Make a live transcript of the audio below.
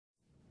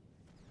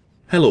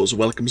Hellos,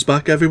 welcomes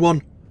back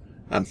everyone.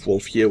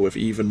 AnthWolf here with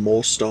even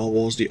more Star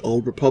Wars The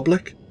Old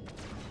Republic.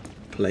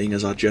 Playing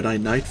as our Jedi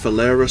Knight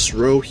Valeris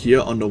Roh here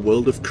on the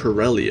world of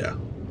Corellia.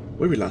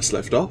 Where we last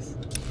left off,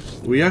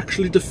 we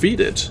actually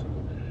defeated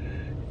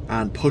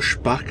and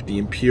pushed back the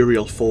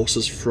Imperial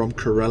forces from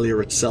Corellia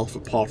itself,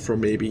 apart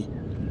from maybe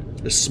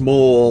the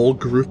small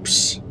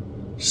groups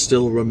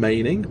still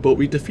remaining, but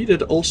we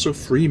defeated also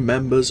 3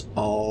 members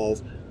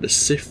of the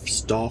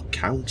SWTOR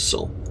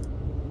Council.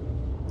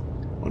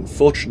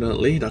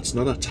 Unfortunately, that's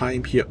not a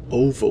time here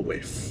over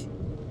with.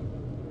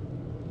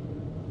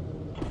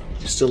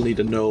 We still need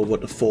to know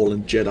what the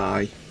fallen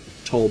Jedi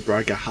told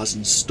Braga has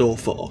in store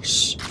for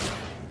us.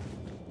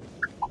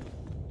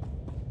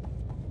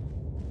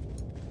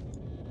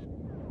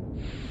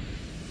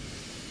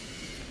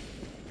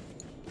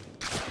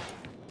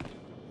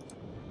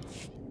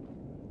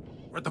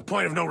 We're at the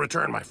point of no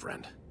return, my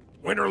friend.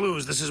 Win or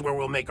lose, this is where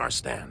we'll make our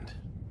stand.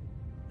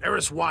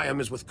 Eris Wyam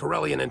is with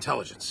Corellian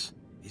intelligence.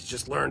 He's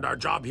just learned our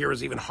job here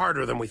is even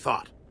harder than we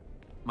thought.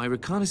 My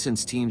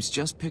reconnaissance teams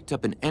just picked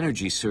up an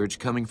energy surge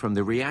coming from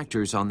the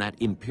reactors on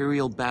that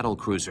Imperial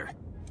battlecruiser.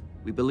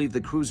 We believe the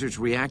cruiser's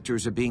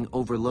reactors are being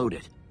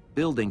overloaded,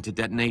 building to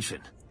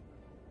detonation.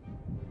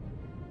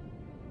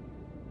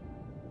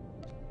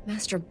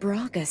 Master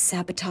Braga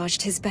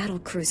sabotaged his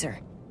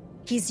battlecruiser.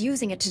 He's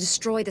using it to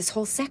destroy this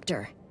whole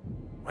sector.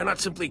 Why not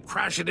simply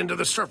crash it into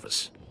the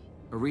surface?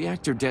 A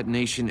reactor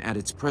detonation at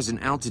its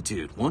present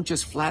altitude won't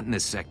just flatten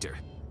this sector.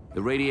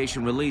 The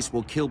radiation release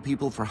will kill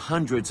people for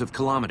hundreds of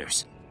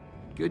kilometers.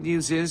 Good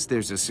news is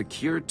there's a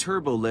secure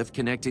turbo lift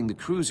connecting the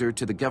cruiser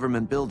to the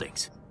government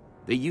buildings.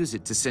 They use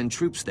it to send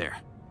troops there.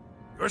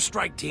 Your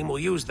strike team will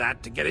use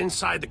that to get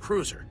inside the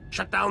cruiser,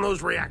 shut down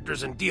those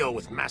reactors, and deal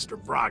with Master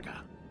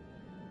Braga.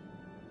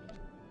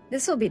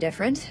 This will be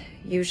different.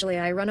 Usually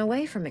I run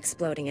away from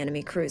exploding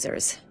enemy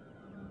cruisers.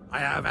 I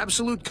have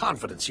absolute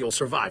confidence you'll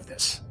survive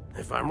this.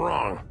 If I'm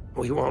wrong,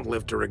 we won't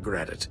live to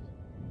regret it.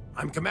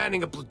 I'm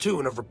commanding a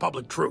platoon of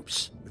Republic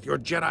troops. With your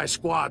Jedi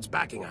squads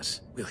backing us,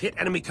 we'll hit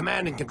enemy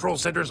command and control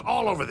centers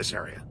all over this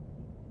area.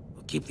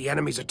 We'll keep the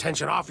enemy's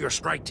attention off your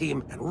strike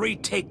team and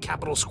retake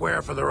Capital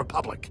Square for the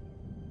Republic.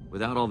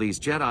 Without all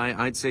these Jedi,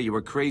 I'd say you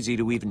were crazy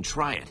to even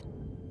try it.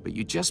 But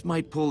you just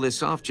might pull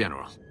this off,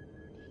 General.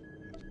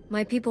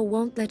 My people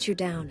won't let you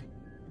down.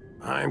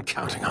 I'm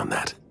counting on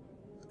that.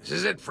 This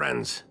is it,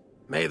 friends.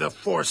 May the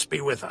Force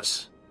be with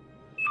us.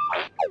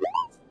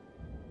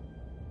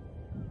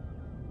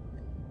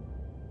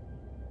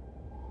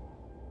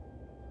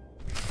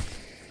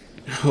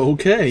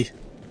 Okay.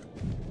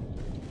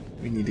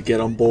 We need to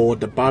get on board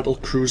the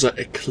battlecruiser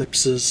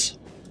Eclipses.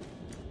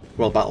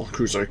 Well,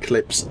 battlecruiser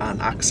Eclipse and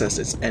access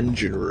its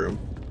engine room.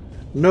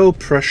 No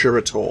pressure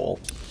at all.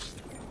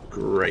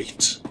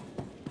 Great.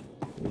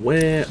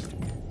 Where...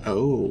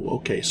 Oh,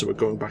 okay, so we're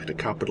going back to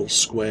Capital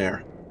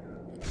Square.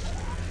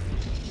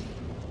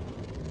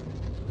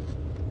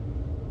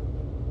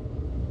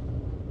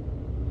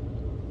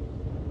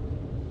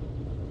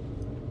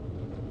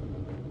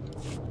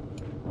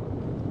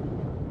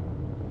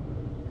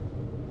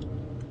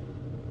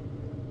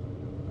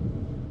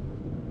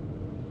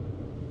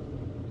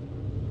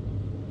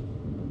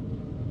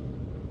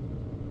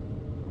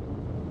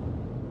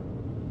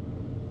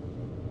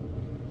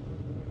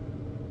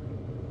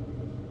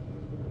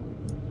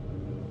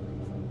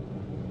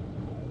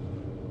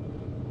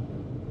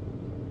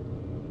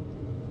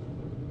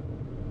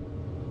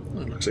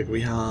 Looks like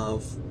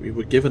we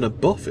were given a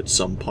buff at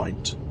some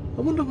point.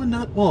 I wonder when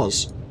that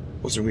was.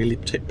 Wasn't really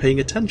paying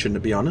attention, to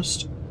be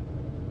honest.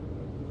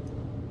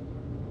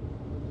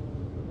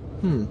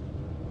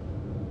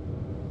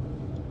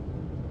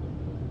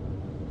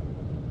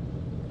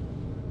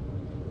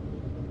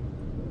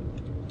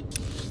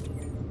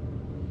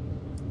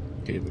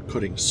 Okay, we're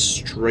cutting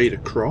straight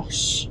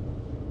across.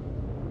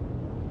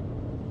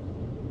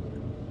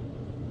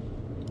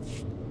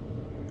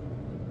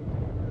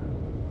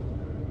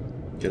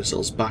 Get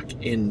ourselves back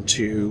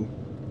into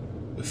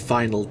the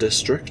final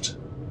district.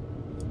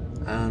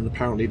 And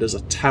apparently there's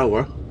a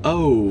tower.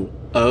 Oh!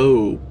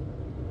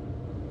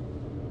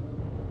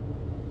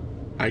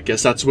 I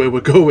guess that's where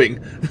we're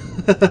going.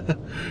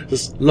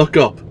 Just look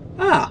up.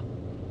 Ah!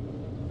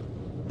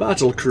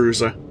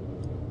 Battlecruiser.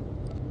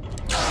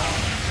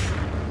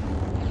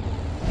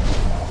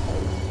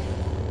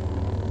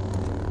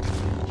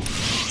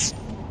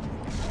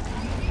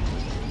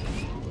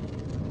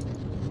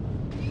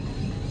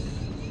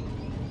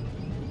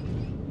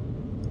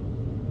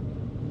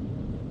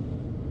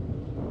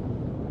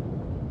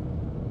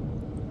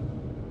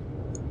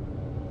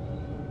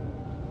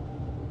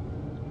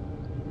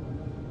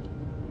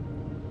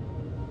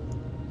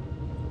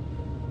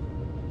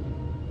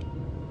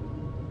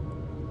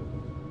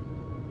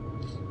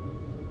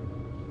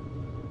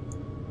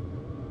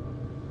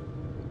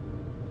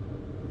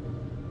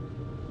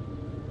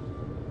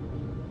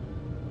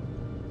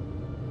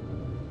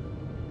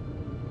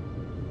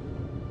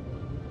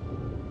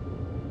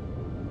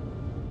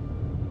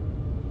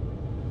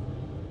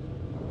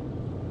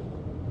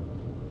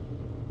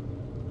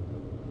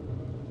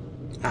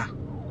 Ah.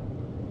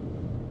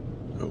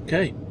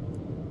 Okay.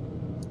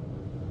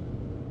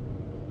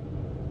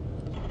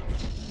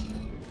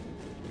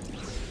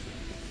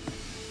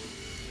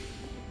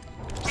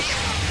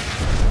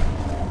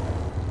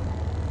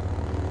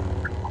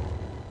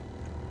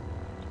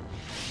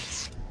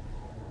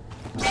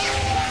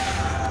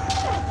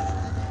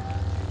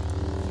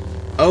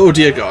 Oh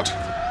dear God.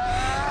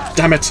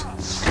 Damn it.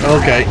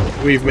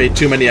 Okay, we've made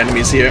too many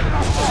enemies here.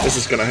 This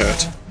is gonna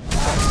hurt.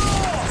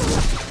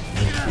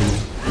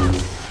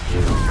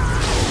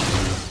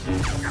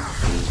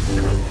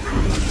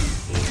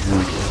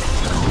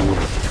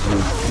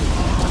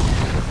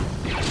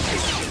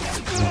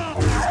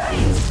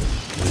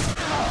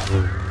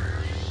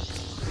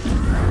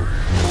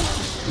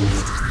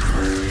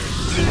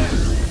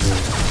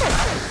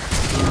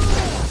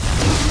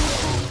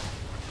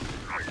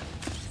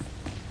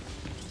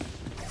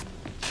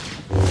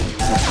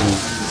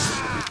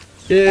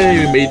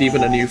 Yay, we made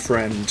even a new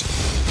friend.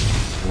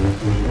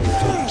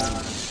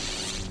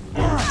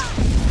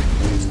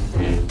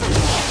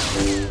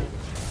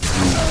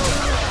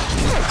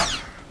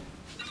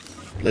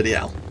 Bloody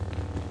hell.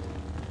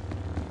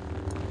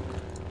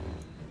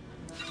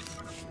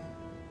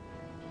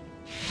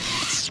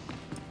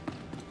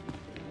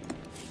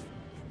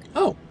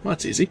 Oh,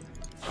 that's easy.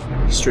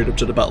 Straight up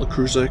to the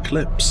battlecruiser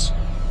Eclipse.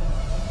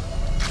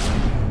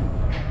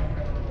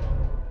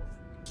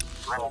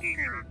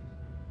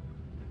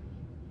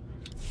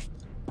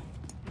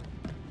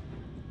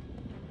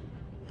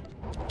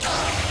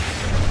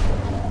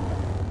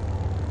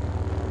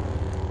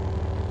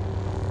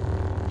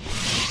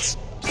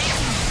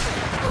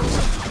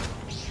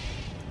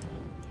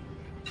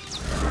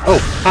 Oh,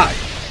 hi.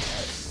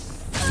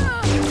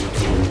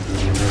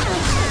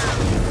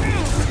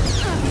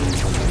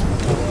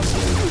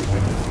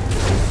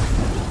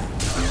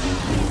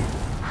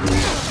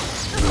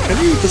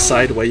 Can you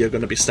decide where you're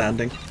going to be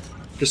standing?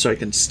 Just so I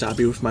can stab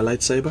you with my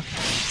lightsaber?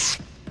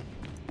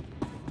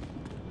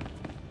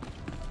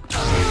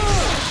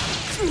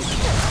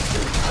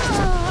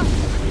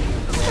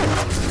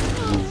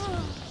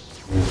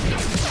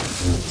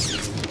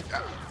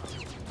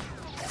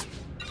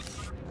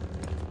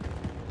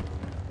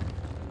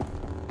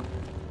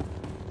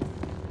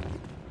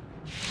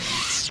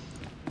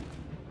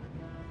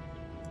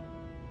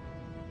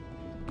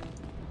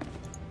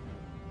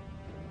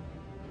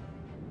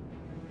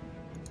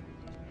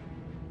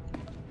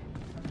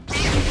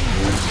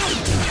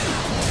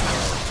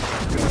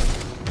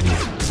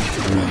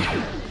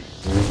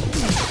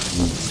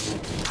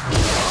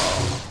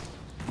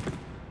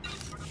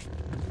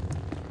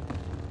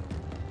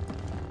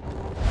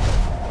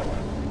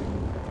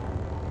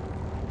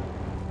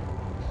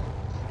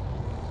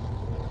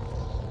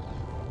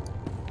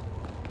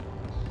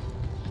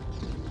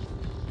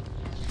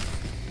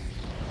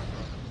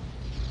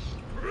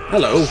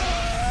 Hello.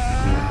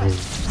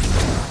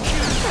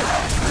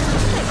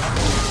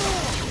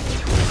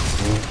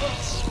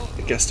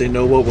 I guess they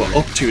know what we're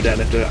up to then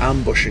if they're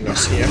ambushing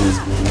us here.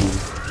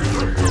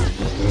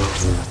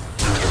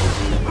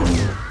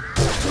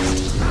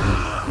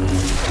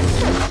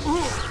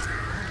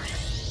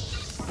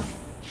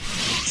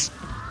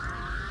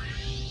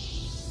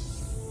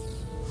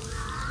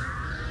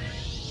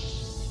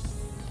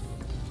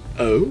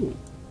 Oh.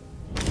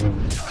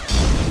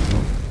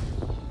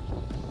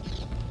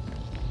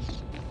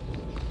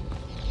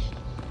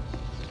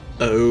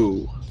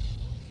 Oh.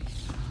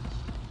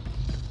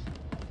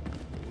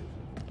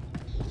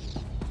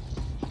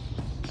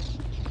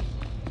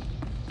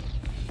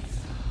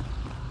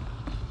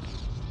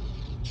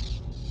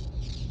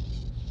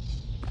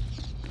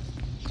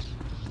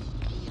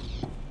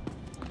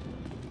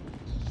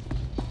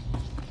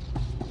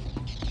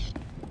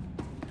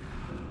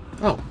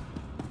 Oh.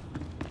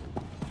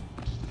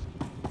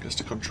 Guess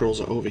the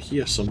controls are over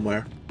here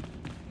somewhere.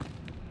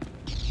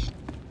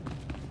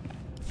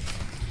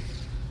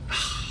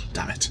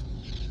 Damn it.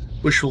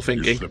 Wishful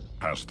thinking. You slipped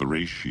past the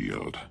ray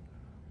shield.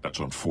 That's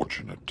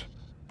unfortunate,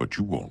 but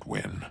you won't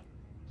win.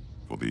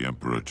 For the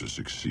Emperor to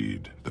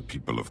succeed, the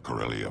people of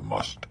Corellia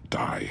must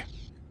die.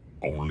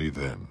 Only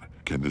then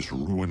can this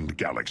ruined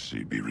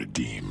galaxy be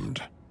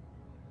redeemed.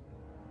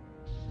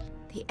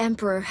 The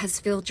Emperor has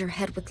filled your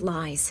head with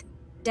lies.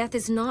 Death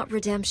is not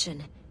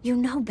redemption. You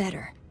know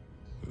better.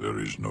 There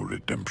is no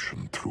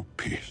redemption through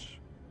peace.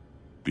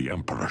 The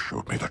Emperor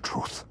showed me the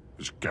truth.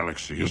 This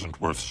galaxy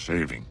isn't worth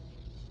saving.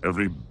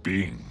 Every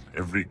being,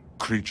 every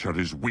creature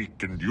is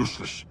weak and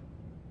useless.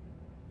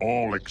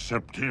 All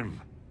except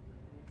him.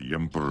 The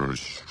Emperor is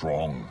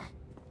strong,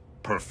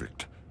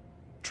 perfect,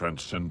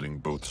 transcending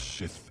both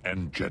Sith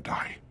and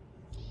Jedi.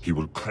 He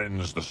will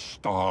cleanse the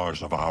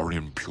stars of our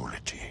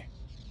impurity.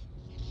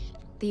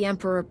 The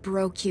Emperor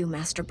broke you,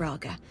 Master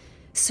Braga.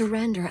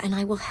 Surrender and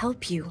I will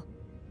help you.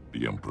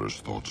 The Emperor's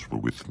thoughts were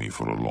with me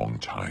for a long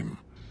time,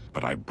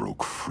 but I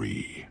broke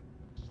free.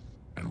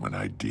 And when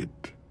I did,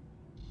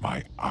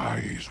 my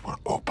eyes were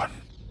open.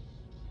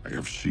 I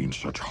have seen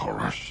such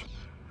horrors,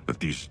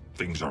 that these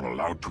things are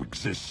allowed to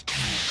exist.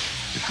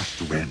 It has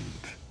to end.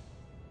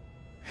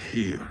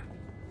 Here.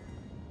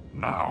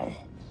 Now.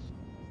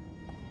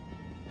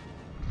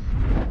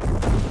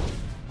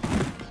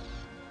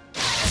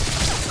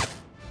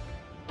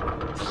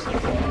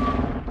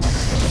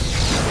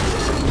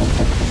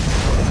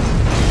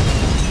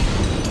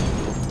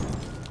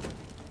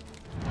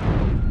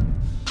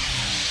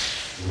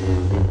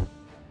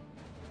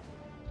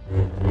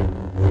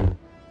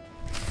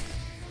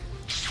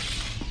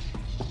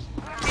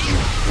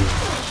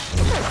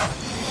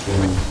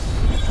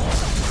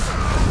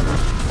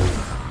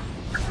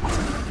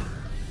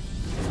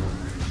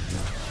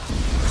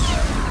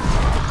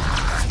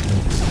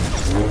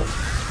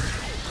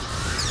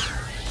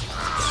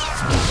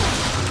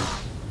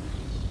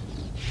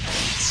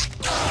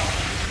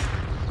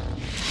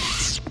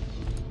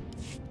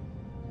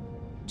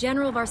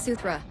 General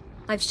Varsuthra,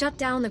 I've shut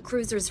down the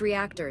cruiser's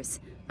reactors.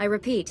 I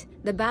repeat,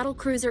 the battle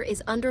cruiser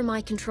is under my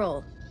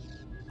control.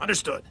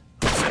 Understood.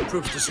 I'll send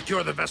troops to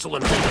secure the vessel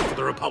and hold it for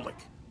the Republic.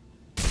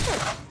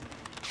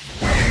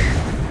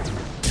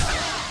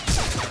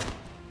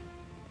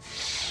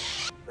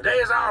 The day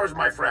is ours,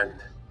 my friend.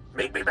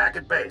 Meet me back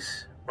at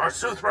base.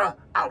 Varsuthra,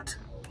 out.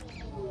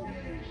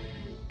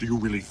 Do you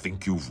really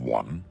think you've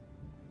won?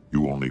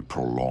 You only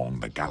prolong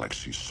the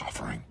galaxy's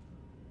suffering.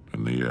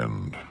 In the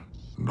end,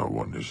 no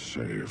one is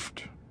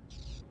saved.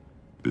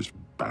 This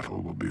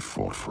battle will be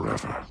fought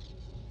forever.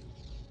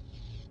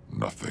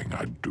 Nothing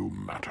I do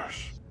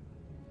matters.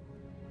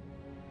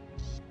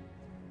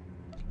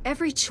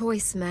 Every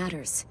choice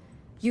matters.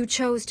 You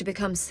chose to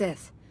become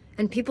Sith,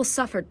 and people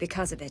suffered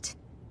because of it.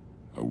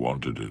 I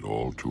wanted it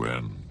all to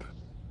end.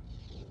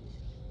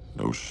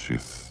 No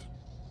Sith.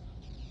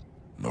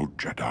 No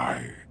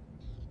Jedi.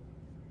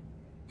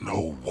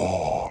 No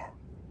war.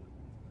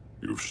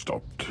 You've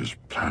stopped his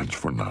plans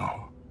for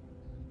now.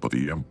 But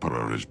the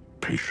Emperor is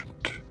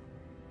patient.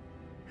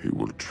 He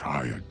will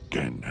try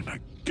again and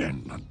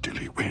again until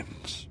he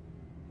wins.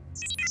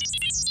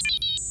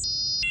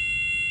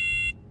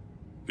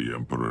 The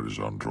Emperor is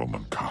on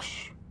Roman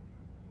Kas.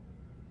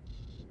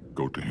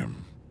 Go to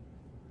him.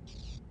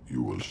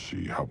 You will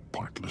see how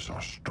pointless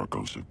our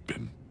struggles have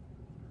been.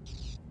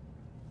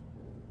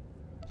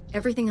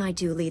 Everything I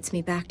do leads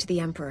me back to the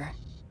Emperor.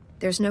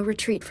 There's no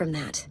retreat from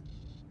that.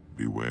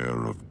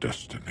 Beware of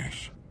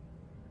destinies.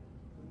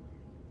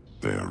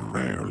 They're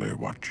rarely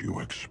what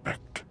you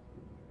expect.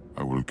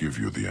 I will give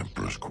you the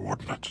Emperor's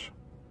coordinates.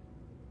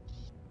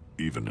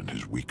 Even in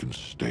his weakened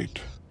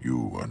state,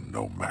 you are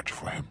no match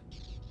for him.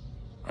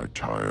 I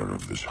tire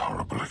of this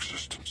horrible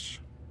existence.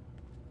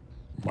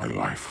 My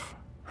life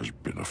has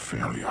been a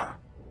failure.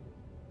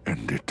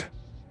 End it.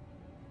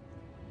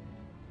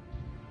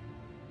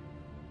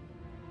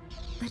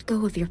 Let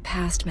go of your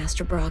past,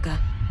 Master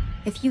Braga.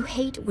 If you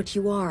hate what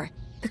you are,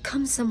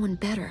 become someone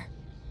better.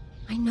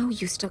 I know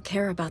you still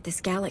care about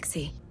this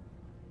galaxy.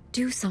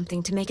 Do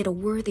something to make it a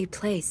worthy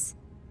place.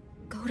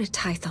 Go to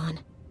Tython.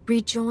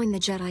 Rejoin the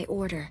Jedi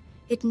Order.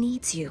 It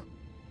needs you.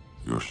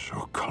 You're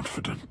so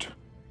confident.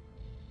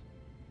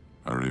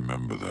 I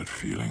remember that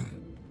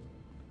feeling.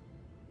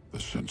 The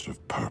sense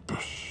of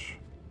purpose.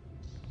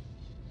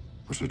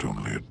 Was it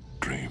only a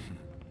dream?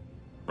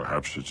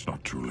 Perhaps it's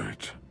not too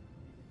late.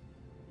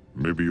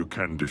 Maybe you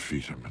can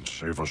defeat him and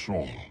save us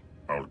all.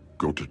 I'll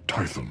go to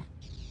Tython.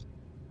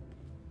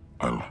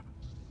 I'll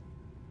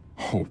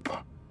hope.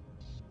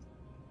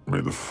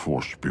 May the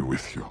Force be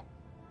with you.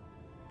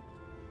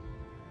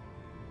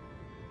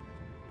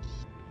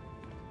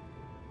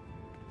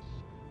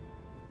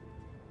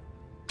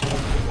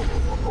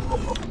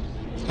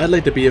 I'd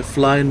like to be a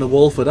fly in the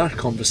wall for that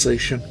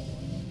conversation.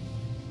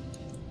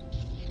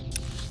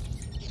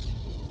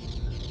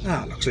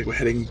 Ah, looks like we're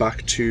heading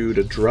back to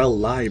the Drell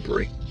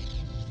Library.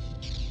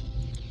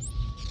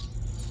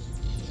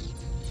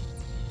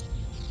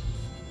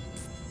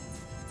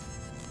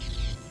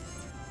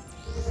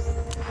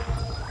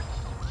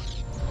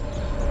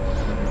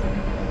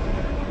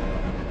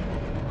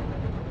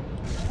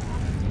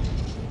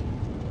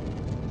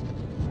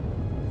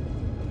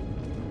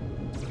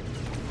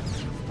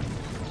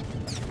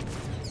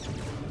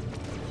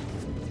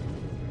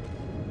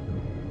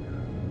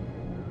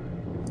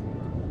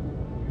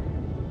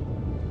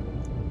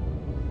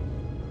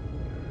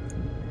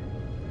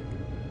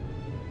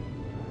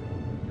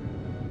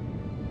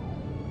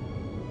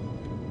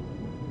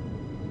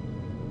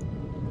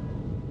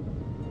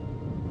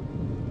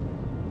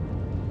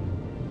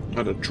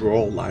 Not a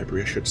draw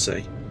library, I should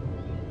say.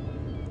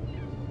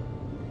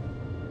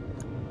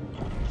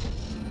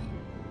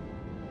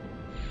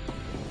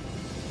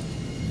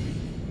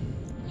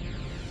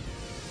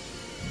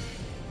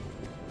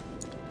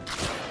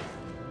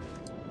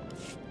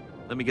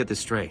 Let me get this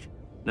straight.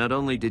 Not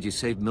only did you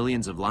save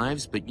millions of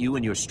lives, but you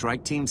and your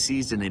strike team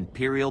seized an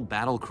Imperial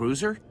battle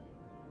cruiser?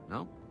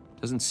 No,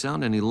 doesn't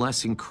sound any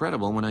less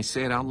incredible when I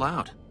say it out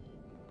loud.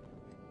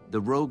 The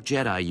rogue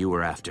Jedi you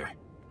were after.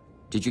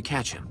 Did you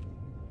catch him?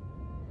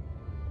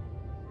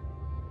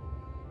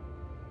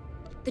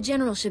 The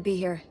General should be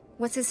here.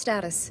 What's his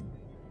status?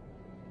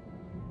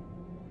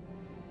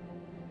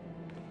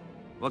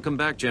 Welcome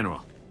back,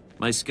 General.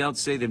 My scouts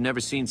say they've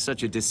never seen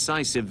such a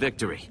decisive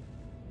victory.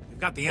 We've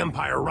got the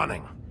Empire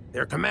running.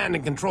 Their command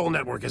and control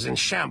network is in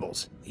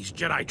shambles. These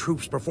Jedi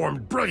troops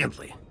performed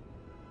brilliantly.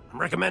 I'm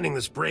recommending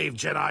this brave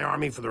Jedi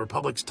army for the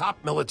Republic's top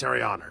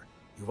military honor.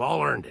 You've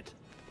all earned it.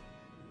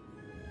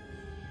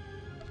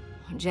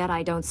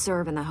 Jedi don't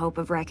serve in the hope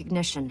of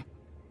recognition.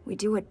 We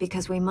do it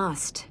because we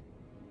must.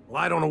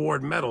 Well, I don't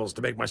award medals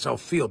to make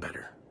myself feel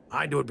better.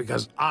 I do it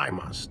because I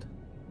must.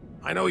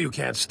 I know you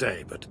can't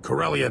stay, but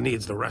Corellia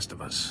needs the rest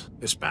of us.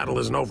 This battle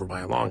isn't over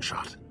by a long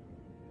shot.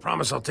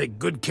 Promise I'll take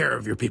good care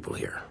of your people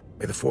here.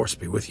 May the Force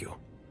be with you.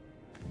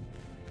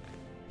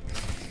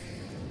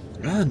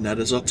 And that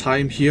is our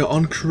time here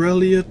on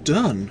Corellia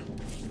done.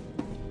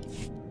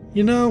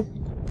 You know,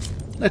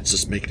 let's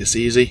just make this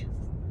easy.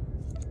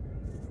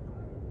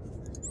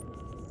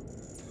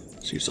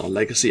 Let's use our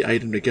legacy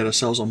item to get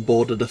ourselves on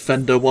board the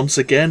Defender once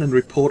again and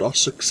report our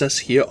success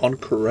here on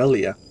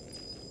Corellia.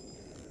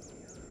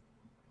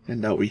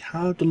 And now we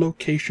have the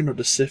location of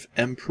the Sith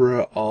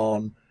Emperor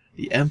on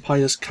the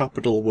Empire's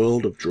capital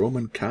world of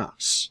Dromund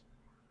Kaas.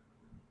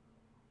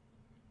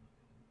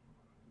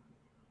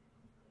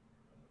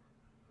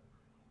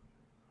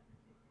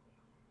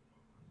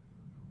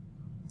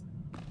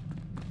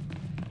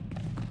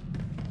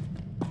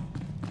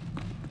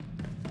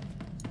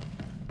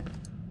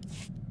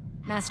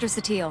 Master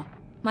SWTOR,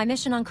 my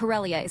mission on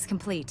Corellia is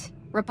complete.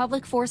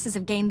 Republic forces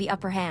have gained the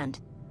upper hand,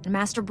 and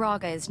Master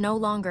Braga is no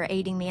longer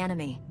aiding the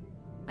enemy.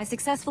 I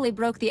successfully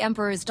broke the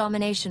Emperor's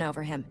domination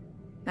over him.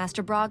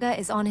 Master Braga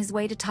is on his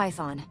way to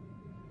Tython.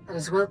 That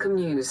is welcome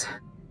news.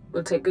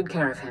 We'll take good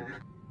care of him.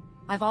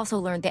 I've also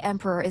learned the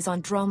Emperor is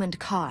on Dromund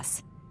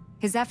Kaas.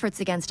 His efforts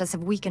against us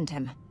have weakened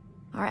him.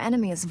 Our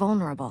enemy is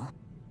vulnerable.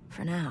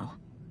 For now.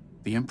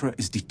 The Emperor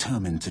is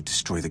determined to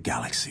destroy the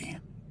galaxy.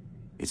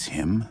 It's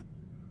him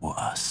or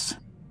us.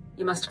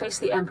 You must face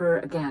the Emperor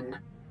again.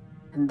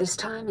 And this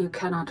time you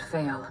cannot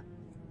fail.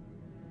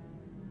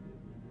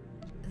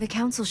 The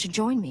Council should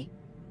join me.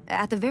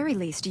 At the very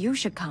least, you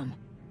should come.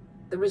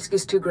 The risk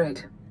is too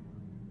great.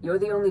 You're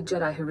the only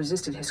Jedi who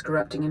resisted his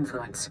corrupting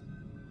influence.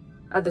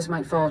 Others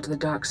might fall to the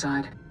dark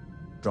side.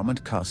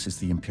 Dromund Kaas is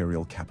the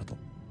Imperial capital.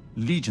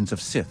 Legions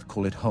of Sith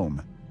call it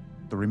home.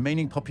 The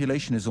remaining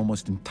population is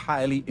almost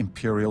entirely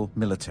Imperial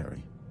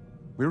military.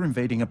 We're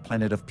invading a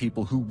planet of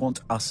people who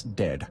want us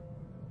dead.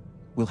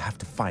 We'll have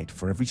to fight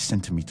for every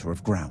centimeter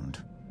of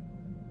ground.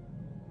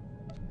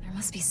 There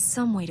must be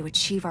some way to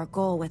achieve our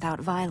goal without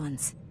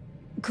violence.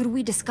 Could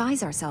we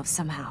disguise ourselves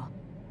somehow?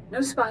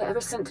 No spy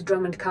ever sent to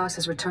Dromund Kaas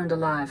has returned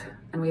alive,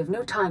 and we have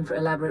no time for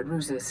elaborate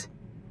ruses.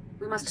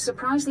 We must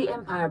surprise the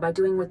Empire by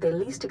doing what they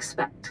least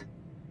expect.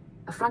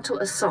 A frontal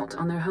assault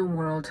on their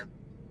homeworld.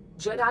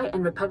 Jedi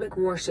and Republic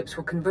warships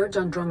will converge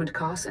on Dromund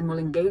Kaas and will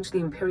engage the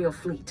Imperial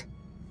fleet.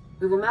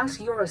 We will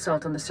mask your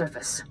assault on the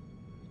surface.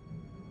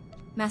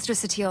 Master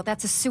SWTOR,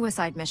 that's a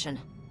suicide mission.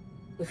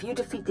 If you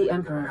defeat the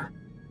Emperor,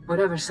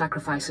 whatever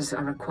sacrifices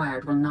are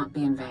required will not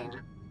be in vain.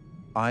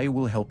 I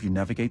will help you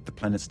navigate the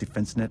planet's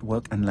defense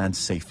network and land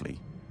safely.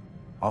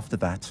 After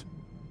that,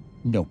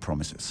 no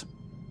promises.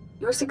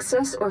 Your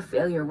success or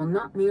failure will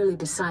not merely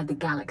decide the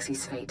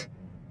galaxy's fate.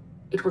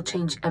 It will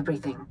change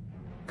everything,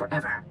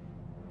 forever.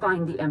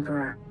 Find the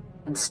Emperor,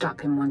 and stop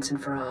him once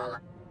and for all.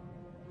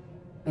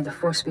 May the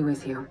Force be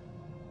with you.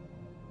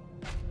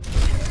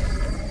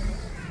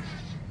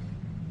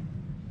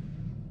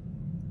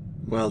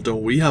 Well,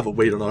 don't we have a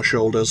weight on our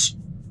shoulders?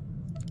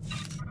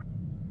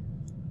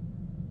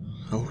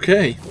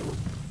 Okay.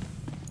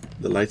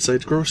 The light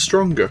side grows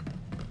stronger.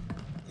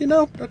 You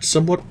know, that's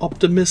somewhat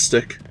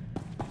optimistic.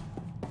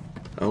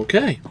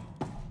 Okay.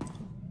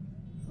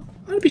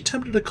 I'd be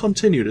tempted to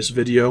continue this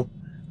video.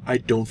 I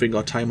don't think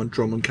our time on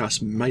Dromund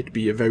Kaas might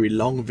be a very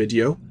long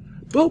video,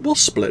 but we'll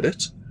split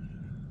it.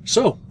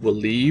 So, we'll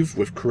leave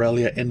with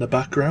Corellia in the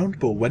background,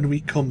 but when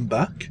we come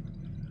back,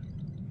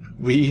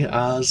 we,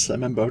 as a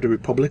member of the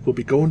Republic, will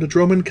be going to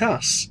Dromund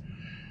Kaas,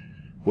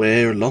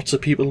 where lots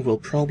of people will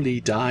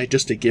probably die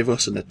just to give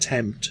us an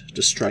attempt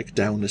to strike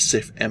down the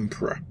Sith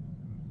Emperor.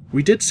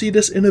 We did see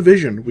this in a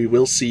vision, we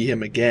will see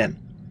him again,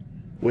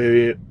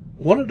 where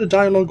one of the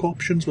dialogue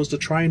options was to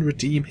try and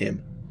redeem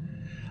him.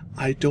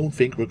 I don't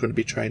think we're going to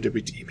be trying to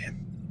redeem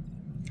him.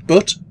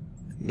 But,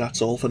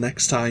 that's all for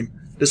next time.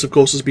 This of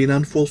course has been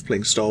AnthWolf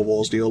playing Star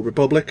Wars The Old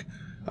Republic.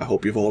 I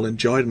hope you've all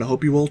enjoyed and I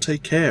hope you all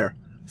take care.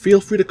 Feel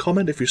free to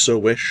comment if you so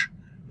wish,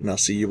 and I'll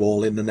see you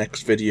all in the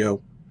next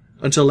video.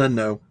 Until then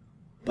though,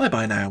 bye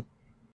bye now.